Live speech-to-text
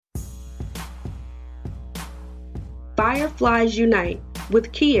Fireflies Unite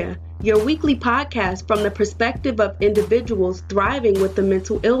with Kia, your weekly podcast from the perspective of individuals thriving with a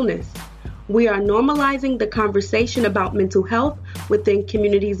mental illness. We are normalizing the conversation about mental health within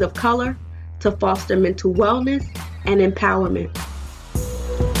communities of color to foster mental wellness and empowerment.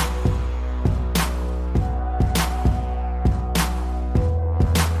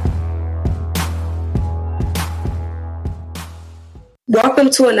 Welcome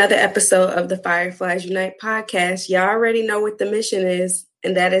to another episode of the Fireflies Unite podcast. Y'all already know what the mission is,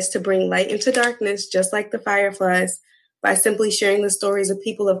 and that is to bring light into darkness, just like the Fireflies, by simply sharing the stories of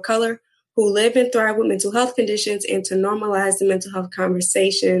people of color who live and thrive with mental health conditions and to normalize the mental health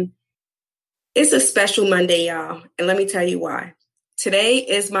conversation. It's a special Monday, y'all, and let me tell you why. Today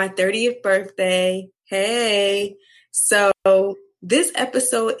is my 30th birthday. Hey! So this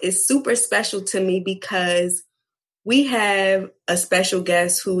episode is super special to me because we have a special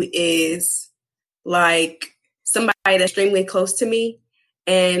guest who is like somebody that's extremely close to me.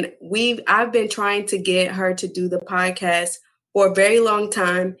 And I've been trying to get her to do the podcast for a very long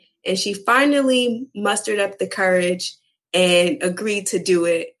time. And she finally mustered up the courage and agreed to do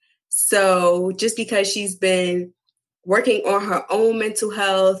it. So just because she's been working on her own mental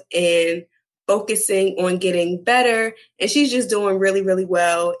health and focusing on getting better, and she's just doing really, really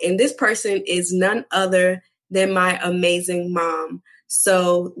well. And this person is none other than my amazing mom.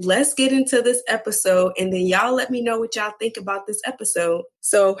 So let's get into this episode, and then y'all let me know what y'all think about this episode.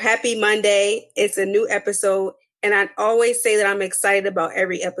 So happy Monday. It's a new episode, and I always say that I'm excited about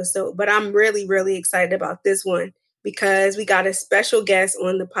every episode, but I'm really, really excited about this one because we got a special guest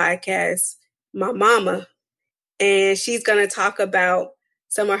on the podcast, my mama, and she's going to talk about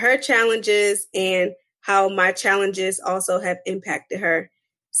some of her challenges and how my challenges also have impacted her.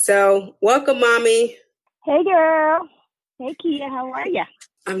 So welcome, Mommy. Hey, girl. Hey, Kia. How are you?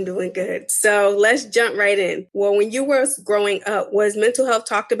 I'm doing good. So let's jump right in. Well, when you were growing up, was mental health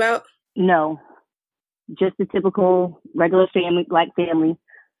talked about? No. Just a typical regular family, black family.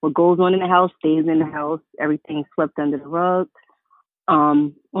 What goes on in the house stays in the house. Everything swept under the rug.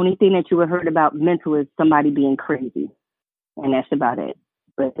 Only thing that you ever heard about mental is somebody being crazy. And that's about it.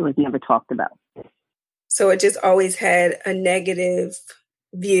 But it was never talked about. So it just always had a negative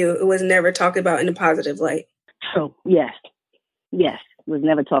view. It was never talked about in a positive light. So yes, it was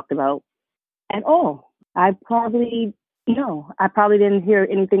never talked about at all. I probably didn't hear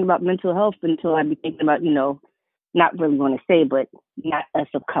anything about mental health until I be thinking about, not really want to say, but not us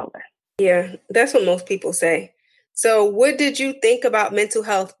of color. Yeah, that's what most people say. So what did you think about mental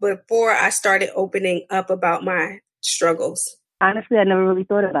health before I started opening up about my struggles? Honestly, I never really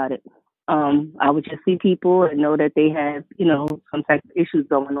thought about it. I would just see people and know that they had, some type of issues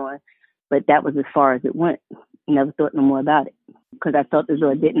going on. But that was as far as it went. Never thought no more about it because I felt as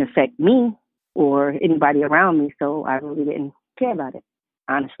though it didn't affect me or anybody around me. So I really didn't care about it,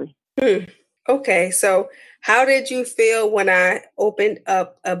 honestly. Okay. So how did you feel when I opened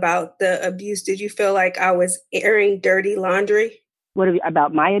up about the abuse? Did you feel like I was airing dirty laundry?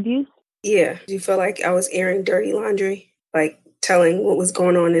 About my abuse? Yeah. Did you feel like I was airing dirty laundry? Like telling what was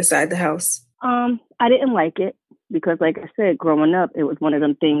going on inside the house? I didn't like it because, like I said, growing up, it was one of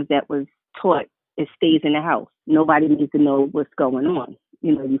them things that was taught. It stays in the house. Nobody needs to know what's going on.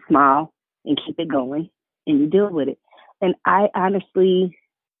 You smile and keep it going and you deal with it. And I honestly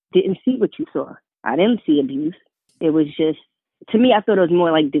didn't see what you saw. I didn't see abuse. It was just, to me, I thought it was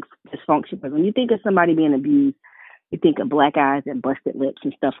more like dysfunction. But when you think of somebody being abused, you think of black eyes and busted lips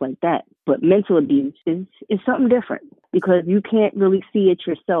and stuff like that. But mental abuse is something different because you can't really see it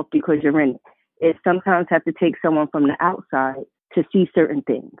yourself because you're in it. It sometimes have to take someone from the outside to see certain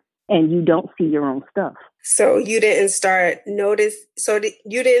things, and you don't see your own stuff. So you didn't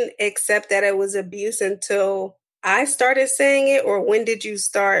you didn't accept that it was abuse until I started saying it, or when did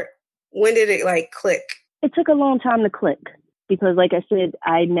it click? It took a long time to click because, like I said,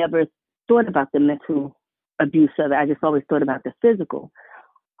 I never thought about the mental abuse of it. I just always thought about the physical.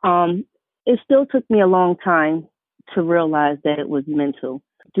 It still took me a long time to realize that it was mental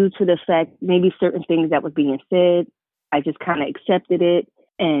due to the fact maybe certain things that was being said. I just kind of accepted it,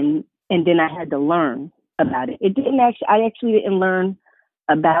 and then I had to learn about it. I actually didn't learn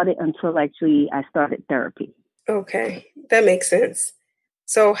about it until I started therapy. Okay, that makes sense.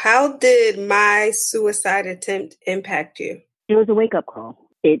 So how did my suicide attempt impact you? It was a wake-up call.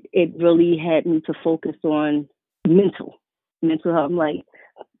 It really had me to focus on mental health,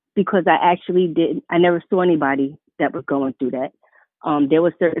 because I never saw anybody that was going through that. There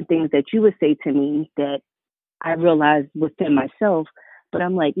were certain things that you would say to me that I realized within myself, but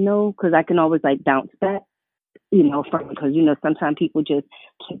I'm like, no, because I can always bounce back, from it. Because, sometimes people just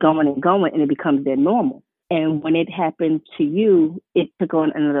keep going and going and it becomes their normal. And when it happened to you, it took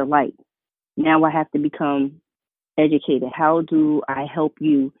on another light. Now I have to become educated. How do I help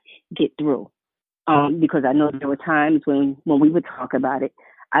you get through? Because I know there were times when we would talk about it,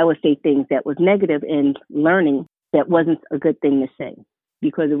 I would say things that was negative in learning that wasn't a good thing to say,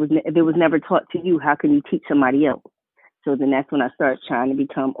 because if it was never taught to you, how can you teach somebody else? So then that's when I started trying to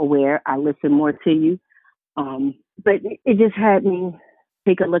become aware. I listen more to you. But it just had me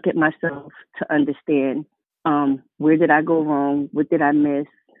take a look at myself to understand, where did I go wrong? What did I miss?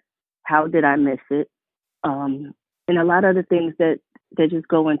 How did I miss it? And a lot of the things that just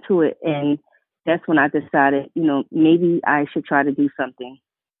go into it. And that's when I decided, maybe I should try to do something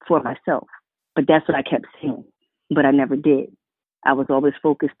for myself. But that's what I kept saying. But I never did. I was always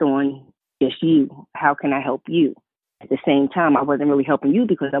focused on just you. How can I help you? At the same time, I wasn't really helping you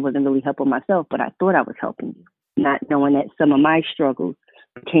because I wasn't really helping myself, but I thought I was helping you, not knowing that some of my struggles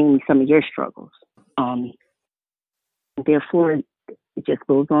became some of your struggles. Therefore, it just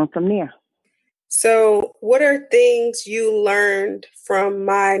goes on from there. So what are things you learned from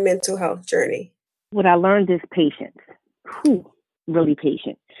my mental health journey? What I learned is patience. Really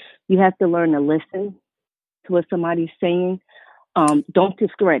patient. You have to learn to listen to what somebody's saying. Don't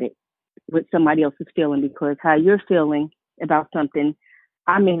discredit what somebody else is feeling, because how you're feeling about something,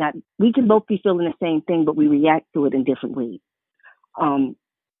 we can both be feeling the same thing, but we react to it in different ways.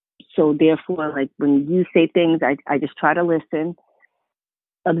 So therefore, like when you say things, I just try to listen,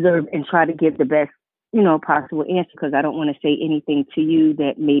 observe, and try to give the best, possible answer, because I don't want to say anything to you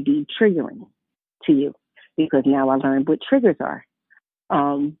that may be triggering to you, because now I learned what triggers are.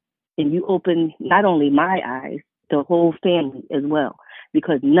 And you open not only my eyes, the whole family as well,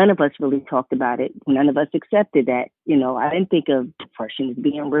 because none of us really talked about it. None of us accepted that. I didn't think of depression as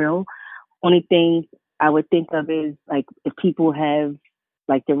being real. Only thing I would think of is like if people have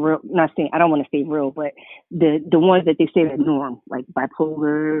like the real, I don't want to say real, but the ones that they say are norm, like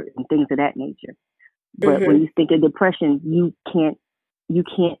bipolar and things of that nature. But when you think of depression, you can't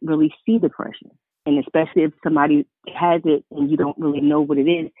really see depression. And especially if somebody has it and you don't really know what it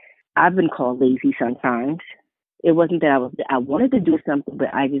is. I've been called lazy sometimes. It wasn't that I wanted to do something,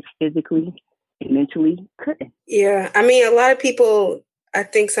 but I just physically and mentally couldn't. Yeah. I mean, a lot of people, I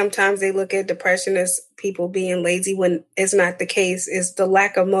think sometimes they look at depression as people being lazy when it's not the case. It's the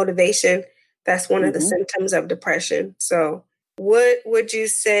lack of motivation. That's one of the symptoms of depression. So what would you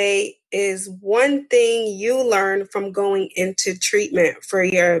say is one thing you learned from going into treatment for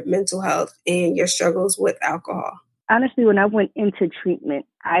your mental health and your struggles with alcohol? Honestly, when I went into treatment,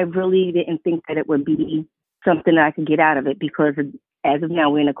 I really didn't think that it would be something that I could get out of it, because as of now,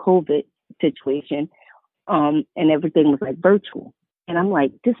 we're in a COVID situation, and everything was like virtual. And I'm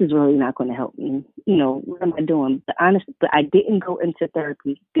like, this is really not going to help me. What am I doing? But I didn't go into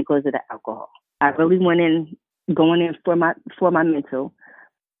therapy because of the alcohol. I really went in, going in for my mental,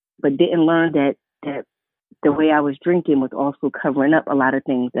 but didn't learn that the way I was drinking was also covering up a lot of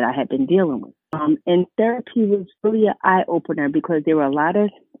things that I had been dealing with. And therapy was really an eye opener, because there were a lot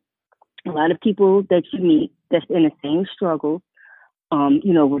of people that you meet that's in the same struggle.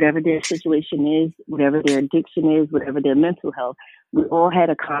 Whatever their situation is, whatever their addiction is, whatever their mental health, we all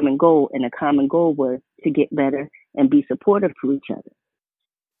had a common goal, and the common goal was to get better and be supportive to each other.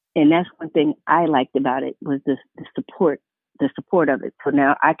 And that's one thing I liked about it, was the support of it. So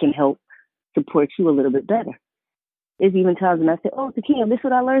now I can help support you a little bit better. There's even times when I say, "Oh, Takia, this is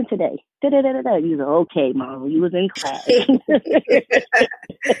what I learned today." Da-da-da-da-da. You go, "Okay, Mom, you was in class."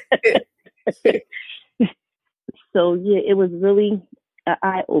 So yeah, it was really an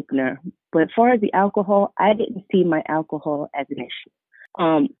eye opener. But as far as the alcohol, I didn't see my alcohol as an issue.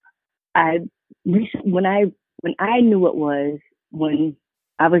 When I knew it was when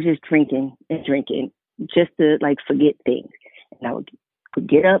I was just drinking just to like forget things, and I would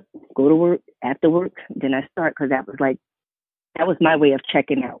get up, go to work. After work, then I start, because that was my way of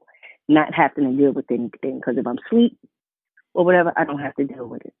checking out, not having to deal with anything. Because if I'm asleep or whatever, I don't have to deal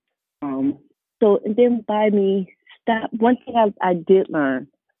with it. So then by me stop, one thing I did learn,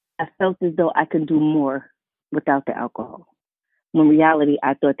 I felt as though I could do more without the alcohol. When in reality,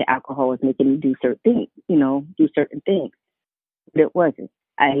 I thought the alcohol was making me do certain things, but it wasn't.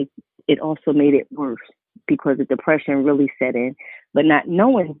 It also made it worse, because the depression really set in, but not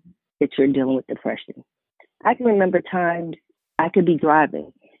knowing that you're dealing with depression. I can remember times I could be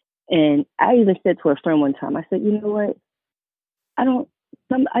driving, and I even said to a friend one time, I said, "You know what?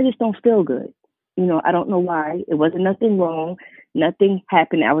 I just don't feel good. I don't know why. It wasn't nothing wrong. Nothing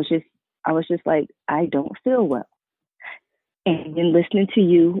happened. I was just like, I don't feel well." And then listening to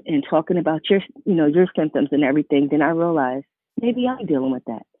you and talking about your symptoms and everything, then I realized maybe I'm dealing with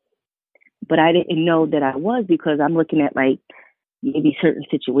that. but I didn't know that I was because I'm looking at like maybe certain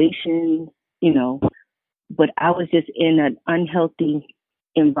situations, you know, but I was just in an unhealthy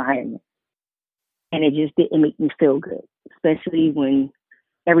environment and it just didn't make me feel good, especially when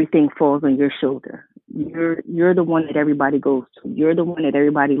everything falls on your shoulder. You're the one that everybody goes to. You're the one that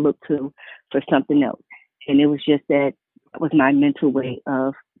everybody look to for something else. And it was just that was my mental way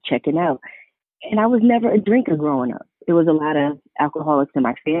of checking out. And I was never a drinker growing up. There was a lot of alcoholics in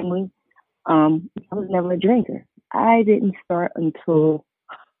my family. I was never a drinker. I didn't start until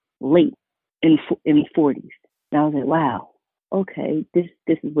late in 40s. And I was like, wow, okay, this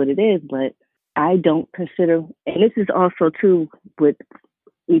is what it is. But I don't consider, and this is also too what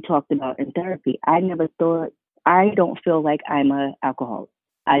we talked about in therapy. I don't feel like I'm an alcoholic.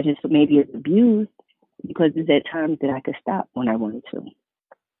 I just maybe it's abused because there's at times that I could stop when I wanted to.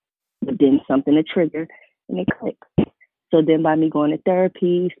 But then something to trigger and it clicked. So then by me going to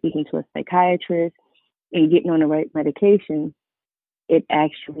therapy, speaking to a psychiatrist and getting on the right medication, it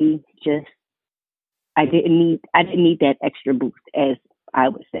actually just I didn't need that extra boost, as I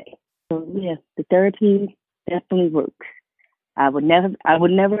would say. So yeah, the therapy definitely works. I would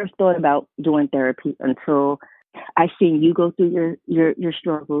never have thought about doing therapy until I seen you go through your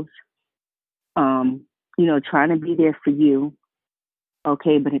struggles. You know, trying to be there for you.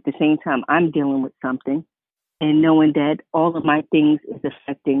 Okay, but at the same time I'm dealing with something and knowing that all of my things is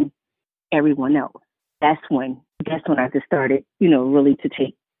affecting everyone else. That's when I just started, you know, really to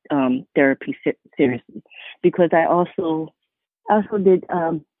take therapy seriously, because I also did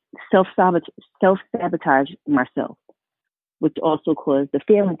self-sabotage myself, which also caused the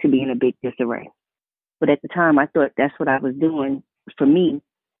family to be in a big disarray. But at the time, I thought that's what I was doing for me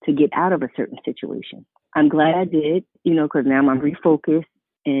to get out of a certain situation. I'm glad I did, you know, because now I'm refocused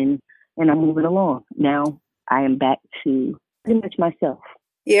and I'm moving along. Now I am back to pretty much myself.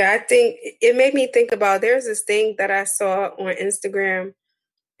 Yeah, I think it made me think about, there's this thing that I saw on Instagram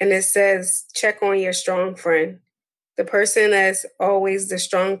and it says, check on your strong friend. The person that's always the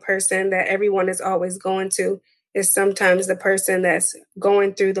strong person that everyone is always going to is sometimes the person that's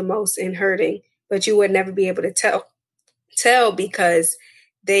going through the most and hurting, but you would never be able to tell because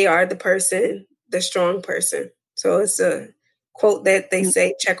they are the strong person. So it's a quote that they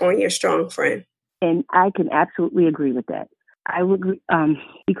say, check on your strong friend. And I can absolutely agree with that. I would,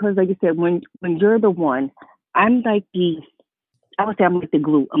 because like you said, when you're the one, I would say I'm like the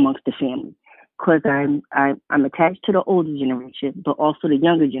glue amongst the family, because I'm attached to the older generation, but also the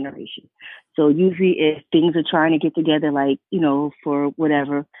younger generation. So usually if things are trying to get together, like, you know, for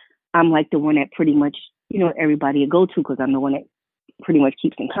whatever, I'm like the one that pretty much, you know, everybody will go to, because I'm the one that pretty much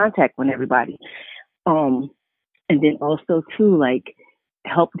keeps in contact with everybody. And then also too, like,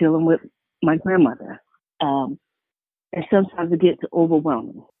 help dealing with my grandmother. And sometimes it gets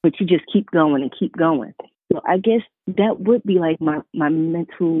overwhelming, but you just keep going and keep going. So I guess that would be like my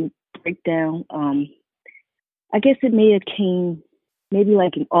mental breakdown. I guess it may have came maybe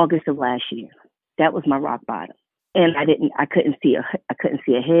like in August of last year. That was my rock bottom. And I couldn't see ahead.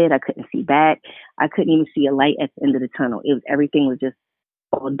 I couldn't see back. I couldn't even see a light at the end of the tunnel. Everything was just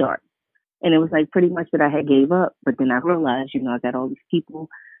all dark. And it was like pretty much that I had gave up. But then I realized, you know, I got all these people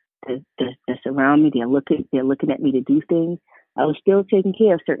that's around me. They're looking at me to do things. I was still taking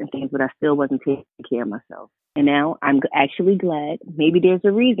care of certain things, but I still wasn't taking care of myself. And now I'm actually glad. Maybe there's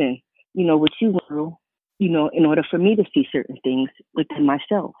a reason, you know, what you went through, you know, in order for me to see certain things within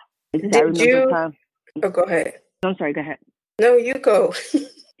myself. Oh, go ahead. I'm sorry, go ahead. No, you go.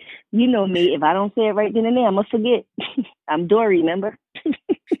 You know me. If I don't say it right then and there, I'm going to forget. I'm Dory, remember?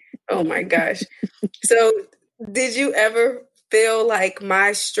 Oh, my gosh. So did you ever feel like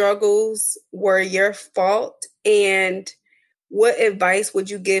my struggles were your fault? And what advice would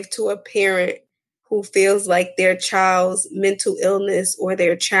you give to a parent who feels like their child's mental illness or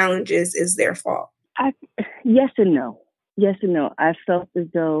their challenges is their fault? Yes and no. Yes and no. I felt as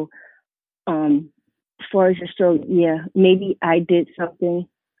though, as far as your struggle, yeah, maybe I did something,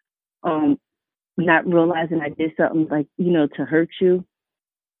 not realizing I did something, like, you know, to hurt you.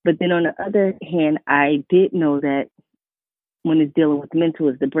 But then on the other hand, I did know that when it's dealing with mental,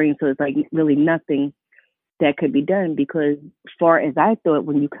 is the brain. So it's like really nothing that could be done, because as far as I thought,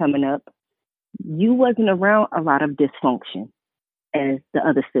 when you coming up, you wasn't around a lot of dysfunction as the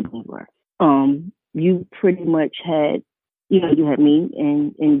other siblings were. You pretty much had, you know, you had me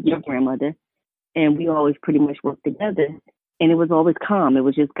and your grandmother, and we always pretty much worked together, and it was always calm. It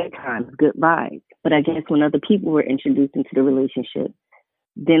was just good times, good vibes. But I guess when other people were introduced into the relationship,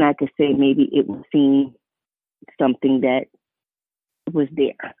 then I could say maybe it was seen something that was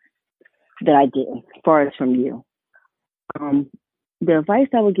there that I didn't, as far as from you. The advice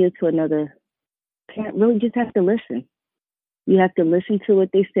I would give to another parent really just have to listen. You have to listen to what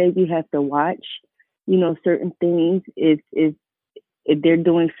they say. You have to watch, certain things. If they're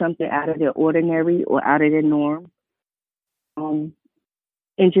doing something out of their ordinary or out of their norm, and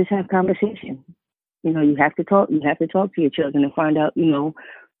just have conversation. You have to talk. You have to talk to your children and find out,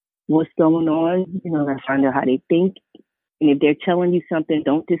 what's going on. Find out how they think. And if they're telling you something,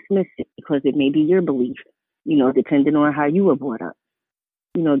 don't dismiss it because it may be your belief. Depending on how you were brought up.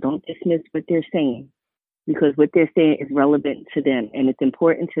 Don't dismiss what they're saying because what they're saying is relevant to them and it's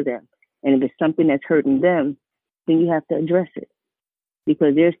important to them. And if it's something that's hurting them, then you have to address it.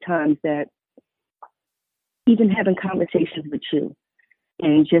 Because there's times that even having conversations with you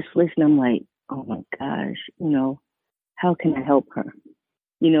and just listen, I'm like, oh my gosh, how can I help her?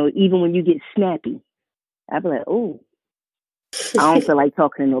 Even when you get snappy, I'd be like, oh, I don't feel like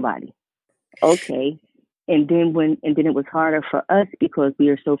talking to nobody. Okay. And then it was harder for us because we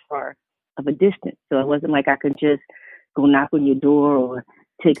are so far of a distance. So it wasn't like I could just go knock on your door or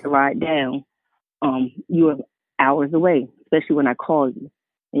take a ride down. You were hours away, especially when I call you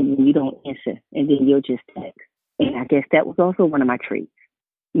and you don't answer and then you'll just text. And I guess that was also one of my traits,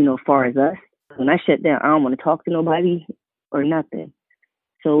 as far as us. When I shut down, I don't want to talk to nobody or nothing.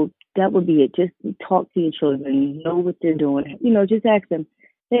 So that would be it. Just talk to your children, know what they're doing. Just ask them,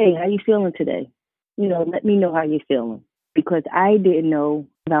 hey, how you feeling today? Let me know how you're feeling. Because I didn't know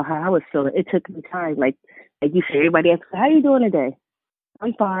about how I was feeling. It took me time. Like you said, everybody asks, how you doing today?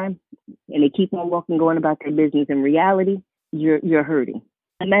 I'm fine. And they keep on going about their business. In reality, you're hurting.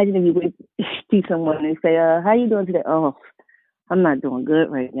 Imagine if you would see someone and say, how you doing today? Oh, I'm not doing good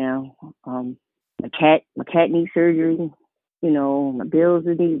right now. My cat needs surgery. My bills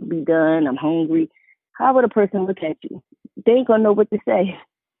need to be done. I'm hungry. How would a person look at you? They ain't gonna know what to say.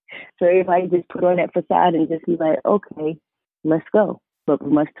 So everybody just put on that facade and just be like, okay, let's go. But we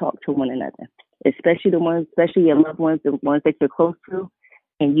must talk to one another, especially your loved ones, the ones that you're close to,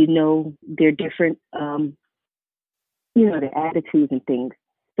 and their different, their attitudes and things.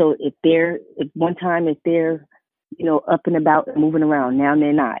 So if they're up and about and moving around, now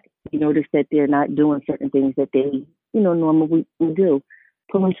they're not. You notice that they're not doing certain things that they, normally would do.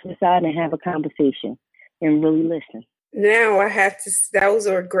 Pull them to the side and have a conversation and really listen. Now those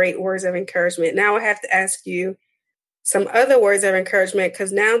are great words of encouragement. Now I have to ask you some other words of encouragement,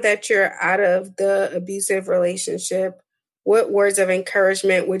 because now that you're out of the abusive relationship, what words of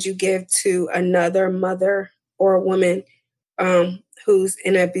encouragement would you give to another mother or a woman who's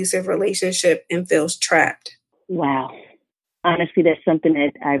in an abusive relationship and feels trapped? Wow. Honestly, that's something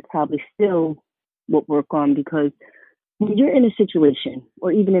that I probably still would work on, because when you're in a situation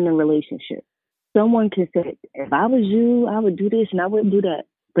or even in a relationship, someone can say, if I was you, I would do this and I wouldn't do that.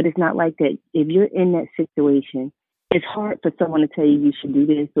 But it's not like that. If you're in that situation, it's hard for someone to tell you should do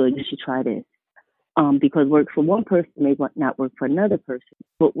this or you should try this. Because work for one person may not work for another person.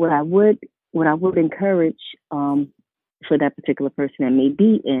 But what I would encourage for that particular person that may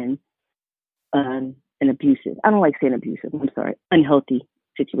be in an abusive, I don't like saying abusive, I'm sorry, unhealthy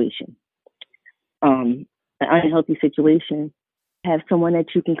situation. An unhealthy situation, have someone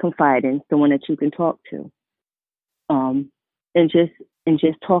that you can confide in, someone that you can talk to, and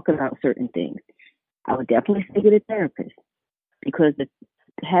just talk about certain things. I would definitely say get a therapist, because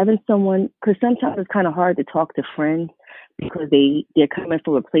having someone, because sometimes it's kind of hard to talk to friends because they're coming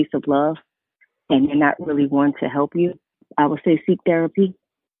from a place of love and they're not really one to help you. I would say seek therapy.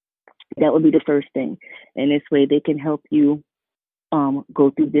 That would be the first thing, and this way they can help you go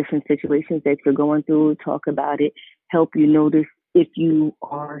through different situations that you're going through, talk about it, help you notice if you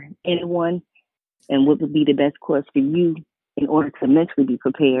are in one, and what would be the best course for you in order to mentally be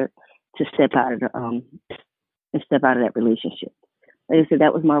prepared to step out of that relationship. Like I said,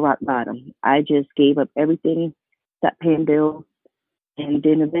 that was my rock bottom. I just gave up everything, stopped paying bills, and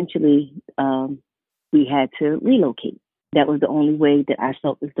then eventually we had to relocate. That was the only way that I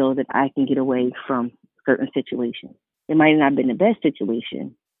felt as though that I can get away from certain situations. It might not have been the best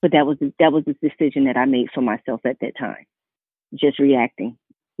situation, but that was the decision that I made for myself at that time. Just reacting,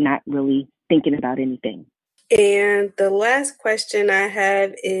 not really thinking about anything. And the last question I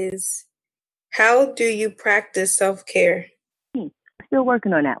have is, how do you practice self-care? Still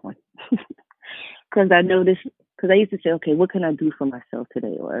working on that one. Because I used to say, okay, what can I do for myself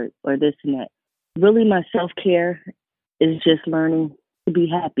today, or this and that. Really, my self-care is just learning to be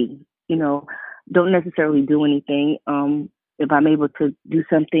happy. Don't necessarily do anything. If I'm able to do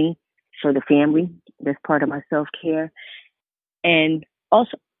something for the family, that's part of my self-care. And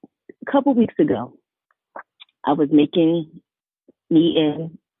also, a couple weeks ago, I was me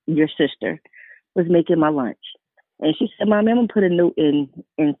and your sister was making my lunch. And she said, Mom, I'm going to put a note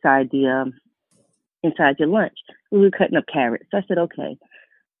inside inside your lunch. We were cutting up carrots. So I said, okay.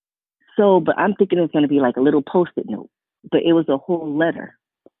 So, but I'm thinking it was going to be like a little Post-it note, but it was a whole letter.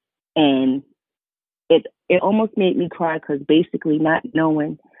 And it almost made me cry because basically not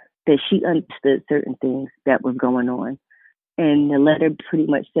knowing that she understood certain things that was going on. And the letter pretty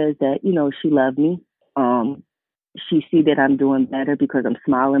much says that, you know, she loved me. She see that I'm doing better because I'm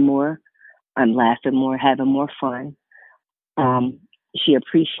smiling more, I'm laughing more, having more fun. She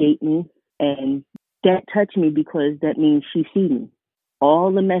appreciate me. And that touched me because that means she see me.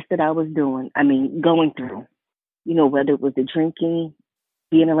 All the mess that I was doing, going through, you know, whether it was the drinking,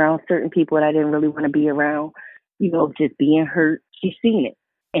 being around certain people that I didn't really want to be around, you know, just being hurt, she's seen it.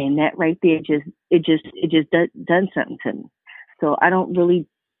 And that right there done something to me. So I don't really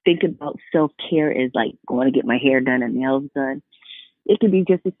think about self-care as like going to get my hair done and nails done. It could be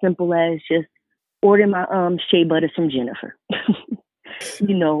just as simple as just ordering my shea butter from Jennifer,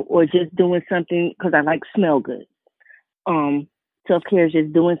 you know, or just doing something because I like smell good. Self-care is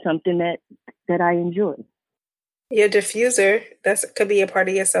just doing something that I enjoy. Your diffuser, that could be a part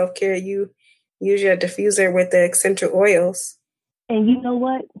of your self-care. You use your diffuser with the essential oils. And you know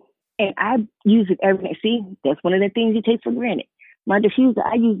what? And I use it every night. See, that's one of the things you take for granted. My diffuser,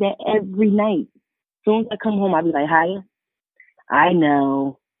 I use that every night. As soon as I come home, I'll be like, Hiya, I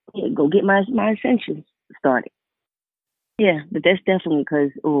know. Yeah, go get my essentials started. Yeah, but that's definitely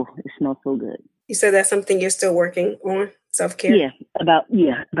because, it smells so good. You said that's something you're still working on, self-care? Yeah,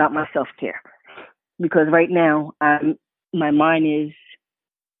 about my self-care. Because right now, my mind is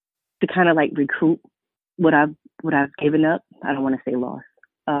to kind of like recoup what I've given up. I don't want to say lost.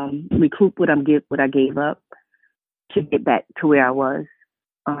 Recoup what I gave up to get back to where I was.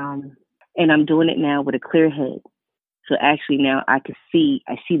 And I'm doing it now with a clear head. So actually now I see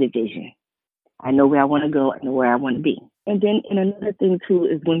the vision. I know where I want to go. I know where I want to be. And then another thing too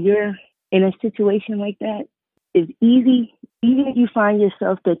is when you're in a situation like that, it's easy, even if you find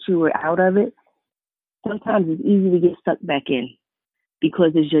yourself that you were out of it, sometimes it's easy to get sucked back in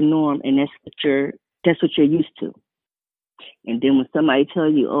because it's your norm and that's what you're used to. And then when somebody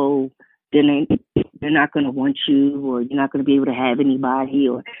tells you, then they're not going to want you, or you're not going to be able to have anybody,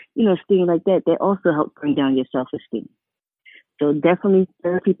 or, you know, things like that, that also help bring down your self-esteem. So definitely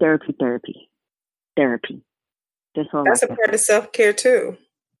therapy. That's all. That's a part of self-care too.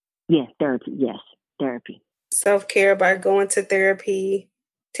 Yeah, therapy. Yes, therapy. Self-care by going to therapy,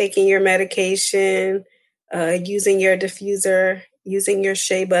 taking your medication, using your diffuser, using your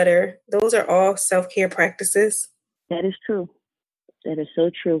shea butter. Those are all self-care practices. That is true. That is so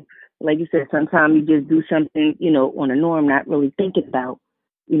true. Like you said, sometimes you just do something, you know, on a norm, not really thinking about,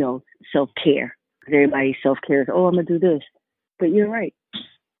 you know, self-care. Everybody's self-care is, I'm going to do this. But you're right.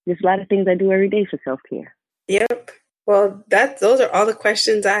 There's a lot of things I do every day for self-care. Yep. Well, those are all the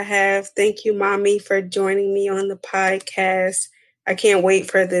questions I have. Thank you, Mommy, for joining me on the podcast. I can't wait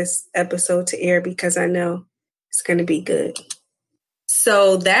for this episode to air because I know it's going to be good.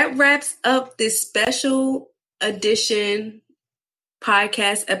 So that wraps up this special edition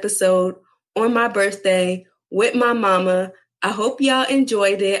podcast episode on my birthday with my mama. I hope y'all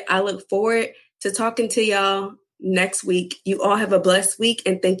enjoyed it. I look forward to talking to y'all next week. You all have a blessed week,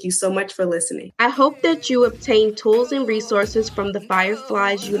 and thank you so much for listening. I hope that you obtain tools and resources from the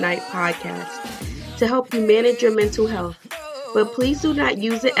Fireflies Unite podcast to help you manage your mental health. But please do not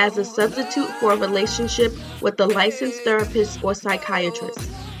use it as a substitute for a relationship with a licensed therapist or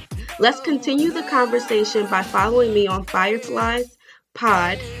psychiatrist. Let's continue the conversation by following me on Fireflies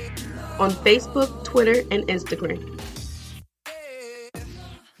Pod on Facebook, Twitter, and Instagram.